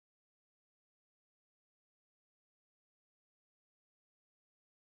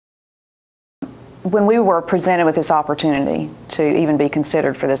When we were presented with this opportunity to even be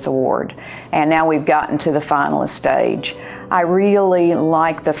considered for this award, and now we've gotten to the finalist stage, I really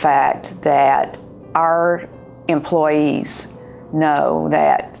like the fact that our employees know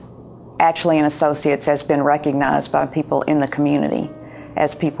that Atchley Associates has been recognized by people in the community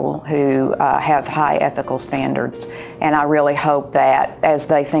as people who have high ethical standards. And I really hope that as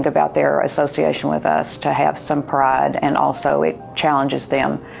they think about their association with us, to have some pride, and also it challenges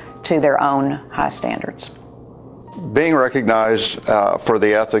them to their own high standards. Being recognized for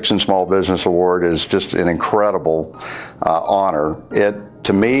the Ethics in Small Business Award is just an incredible honor. It,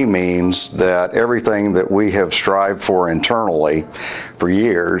 to me, means that everything that we have strived for internally for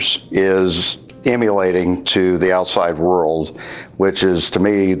years is emulating to the outside world, which is, to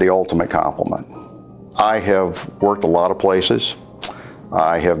me, the ultimate compliment. I have worked a lot of places.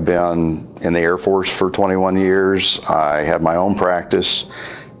 I have been in the Air Force for 21 years. I had my own practice.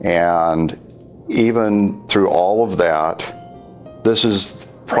 And even through all of that, this is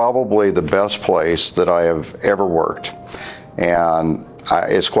probably the best place that I have ever worked. And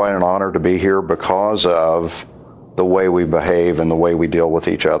it's quite an honor to be here because of the way we behave and the way we deal with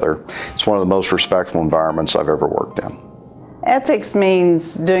each other. It's one of the most respectful environments I've ever worked in. Ethics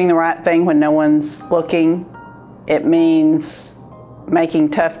means doing the right thing when no one's looking. It means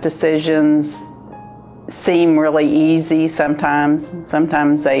making tough decisions seem really easy sometimes.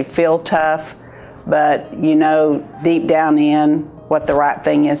 Sometimes they feel tough, but you know deep down in what the right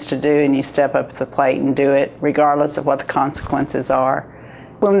thing is to do, and you step up to the plate and do it regardless of what the consequences are.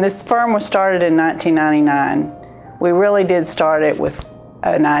 When this firm was started in 1999, we really did start it with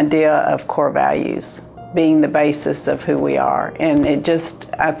an idea of core values being the basis of who we are. And it just,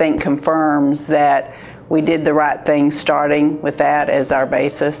 I think, confirms that we did the right thing starting with that as our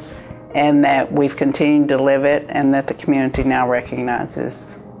basis, and that we've continued to live it, and that the community now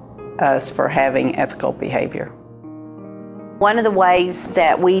recognizes us for having ethical behavior. One of the ways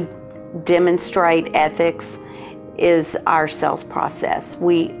that we demonstrate ethics is our sales process.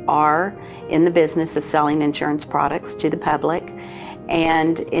 We are in the business of selling insurance products to the public,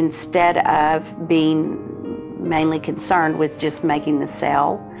 and instead of being mainly concerned with just making the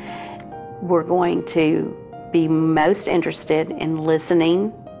sale, we're going to be most interested in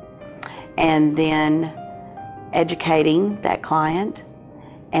listening and then educating that client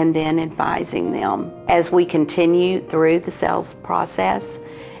and then advising them. As we continue through the sales process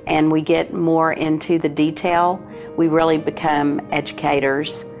and we get more into the detail, we really become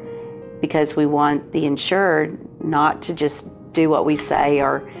educators, because we want the insured not to just do what we say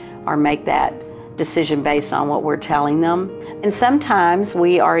or make that decision based on what we're telling them. And sometimes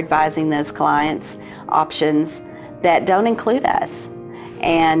we are advising those clients options that don't include us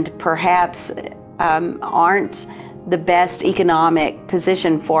and perhaps aren't the best economic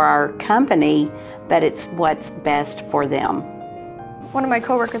position for our company, but it's what's best for them. One of my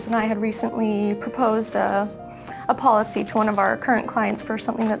coworkers and I had recently proposed a policy to one of our current clients for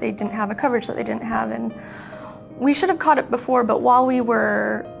something that they didn't have, a coverage that they didn't have, and we should have caught it before, but while we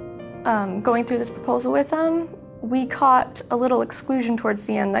were going through this proposal with them, we caught a little exclusion towards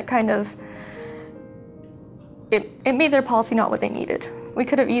the end that kind of, it made their policy not what they needed. We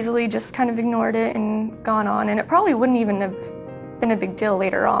could have easily just kind of ignored it and gone on, and it probably wouldn't even have been a big deal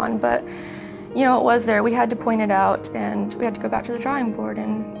later on, but you know, it was there. We had to point it out, and we had to go back to the drawing board,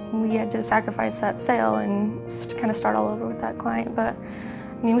 and we had to sacrifice that sale and kind of start all over with that client. But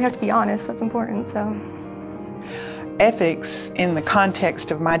I mean, we have to be honest, that's important, so. Ethics in the context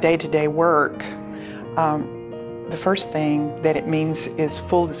of my day-to-day work, the first thing that it means is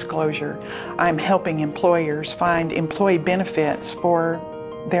full disclosure. I'm helping employers find employee benefits for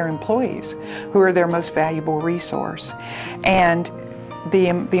their employees, who are their most valuable resource. And the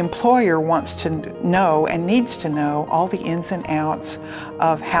employer wants to know and needs to know all the ins and outs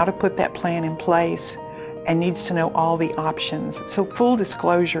of how to put that plan in place, and needs to know all the options. So full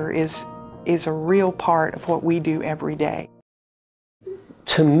disclosure is a real part of what we do every day.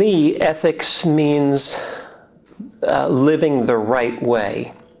 To me, ethics means living the right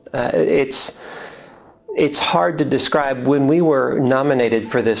way. It's hard to describe. When we were nominated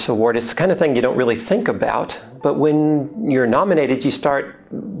for this award, it's the kind of thing you don't really think about, but when you're nominated, you start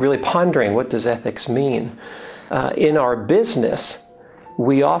really pondering, what does ethics mean? In our business,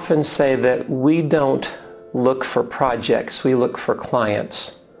 we often say that we don't look for projects, we look for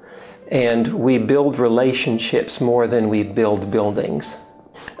clients. And we build relationships more than we build buildings.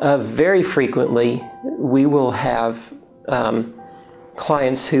 Very frequently, we will have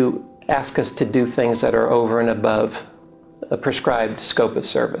clients who ask us to do things that are over and above a prescribed scope of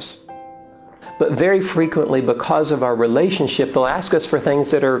service. But very frequently, because of our relationship, they'll ask us for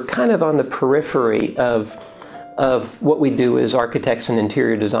things that are kind of on the periphery of what we do as architects and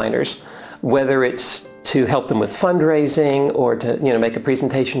interior designers, whether it's to help them with fundraising or to make a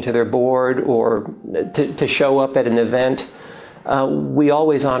presentation to their board or to show up at an event. We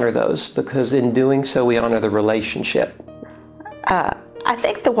always honor those because in doing so we honor the relationship. I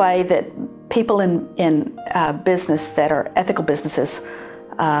think the way that people in business that are ethical businesses,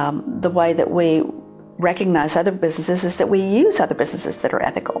 the way that we recognize other businesses is that we use other businesses that are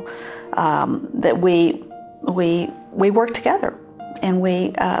ethical, that we work together and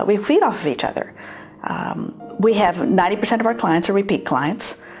we feed off of each other. We have 90% of our clients are repeat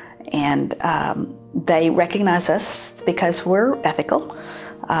clients, and they recognize us because we're ethical.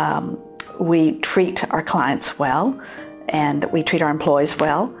 We treat our clients well, and we treat our employees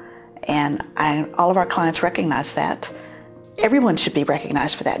well, and all of our clients recognize that. Everyone should be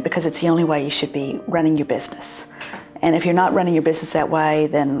recognized for that because it's the only way you should be running your business. And if you're not running your business that way,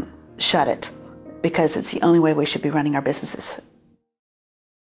 then shut it, because it's the only way we should be running our businesses.